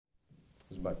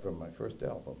from my first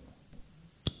album.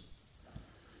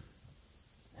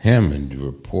 Hammond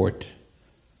Report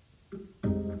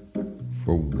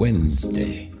for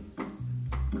Wednesday,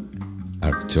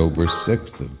 October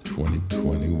 6th of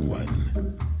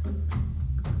 2021.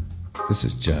 This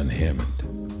is John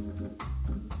Hammond,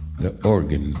 the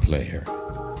organ player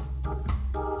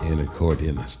and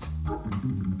accordionist.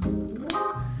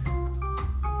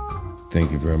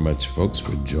 Thank you very much, folks,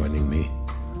 for joining me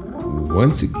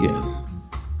once again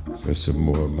for some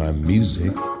more of my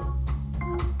music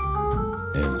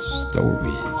and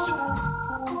stories.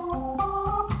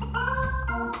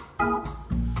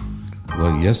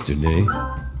 Well, yesterday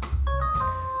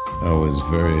I was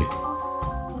very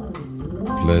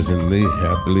pleasantly,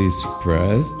 happily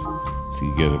surprised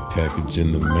to get a package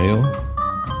in the mail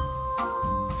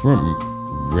from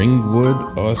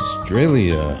Ringwood,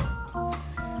 Australia.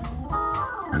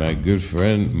 My good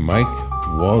friend Mike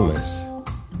Wallace,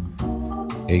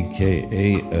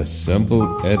 aka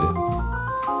Assembled Edit,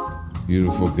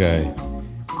 beautiful guy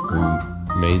who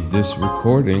made this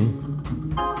recording,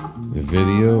 the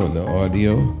video and the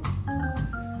audio,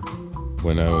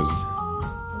 when I was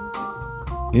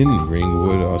in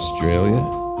Ringwood, Australia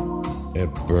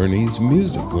at Bernie's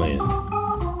Music Land.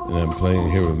 And I'm playing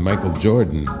here with Michael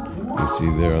Jordan, you see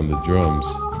there on the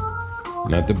drums.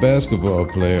 Not the basketball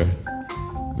player,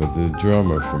 but the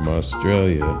drummer from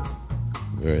Australia.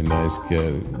 Very nice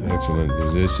cat, excellent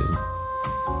musician.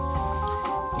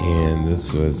 And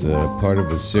this was part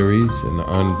of a series, an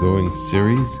ongoing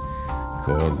series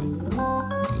called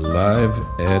Live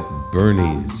at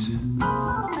Bernie's,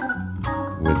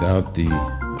 without the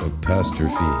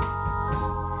apostrophe.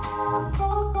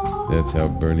 That's how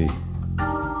Bernie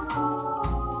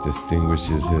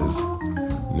distinguishes his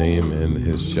name, and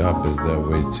his shop is that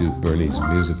way too, Bernie's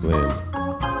Music Land.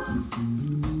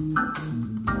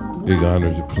 Big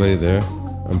honor to play there.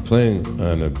 I'm playing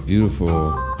on a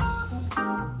beautiful,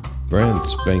 brand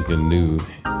spanking new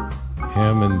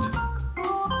Hammond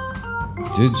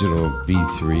Digital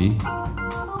B3,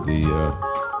 the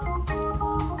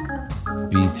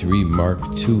B3 Mark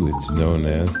II it's known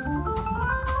as,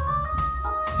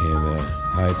 and a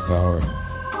high power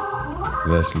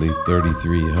Leslie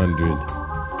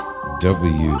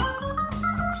 3300W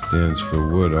stands for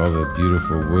wood, all that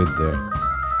beautiful wood there.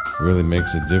 Really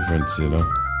makes a difference, you know.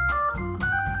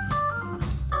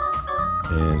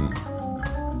 And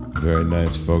very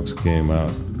nice folks came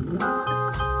out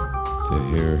to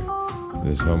hear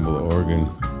this humble organ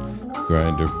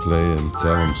grinder play and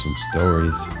tell them some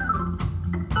stories.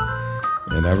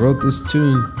 And I wrote this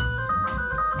tune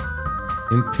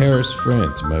in Paris,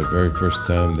 France, my very first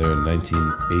time there in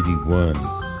 1981.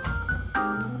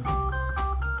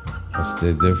 I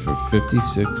stayed there for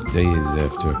 56 days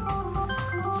after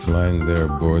flying there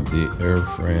aboard the Air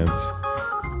France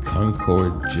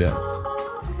Concorde jet.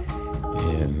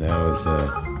 And that was a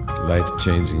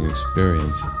life-changing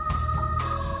experience.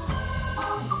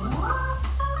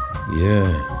 Yeah,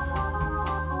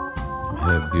 I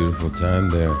had a beautiful time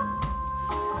there.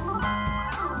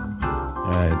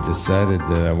 I decided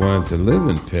that I wanted to live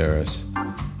in Paris,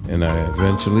 and I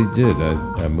eventually did.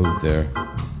 I moved there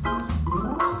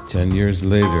 10 years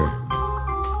later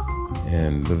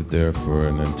and lived there for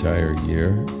an entire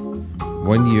year.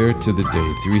 1 year to the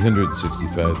day,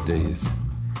 365 days.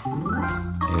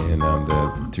 And on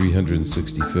the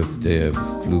 365th day, I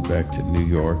flew back to New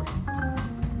York.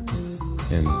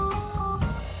 And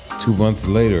 2 months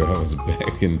later, I was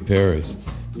back in Paris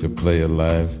to play a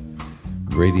live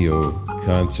radio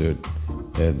concert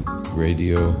at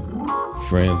Radio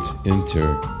France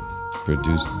Inter,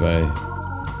 produced by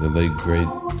the late great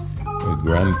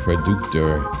Grand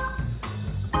Producteur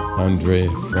Andre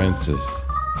Francis,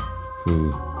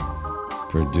 who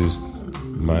produced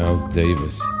Miles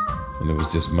Davis. And it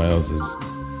was just Miles's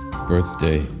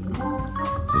birthday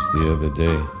just the other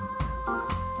day.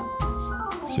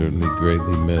 Certainly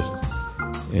greatly missed.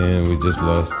 And we just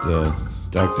lost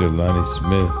Dr. Lonnie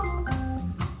Smith.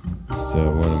 So I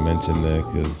want to mention that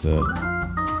because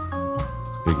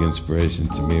big inspiration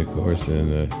to me, of course,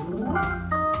 and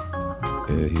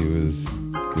he was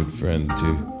a good friend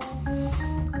too.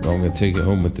 Well, I'm going to take it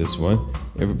home with this one.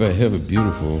 Everybody have a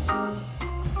beautiful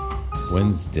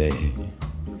Wednesday.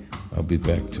 I'll be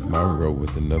back tomorrow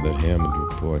with another Hammond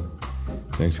Report.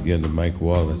 Thanks again to Mike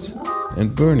Wallace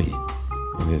and Bernie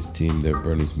and his team there,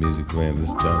 Bernie's Music Land. This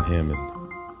is John Hammond.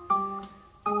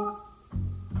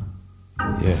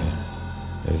 Yeah,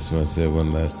 I just want to say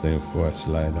one last thing before I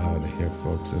slide out of here,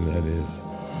 folks, and that is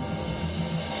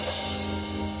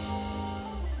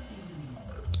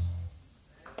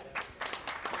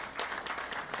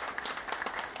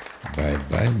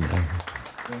bye-bye now.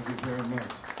 Thank you very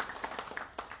much.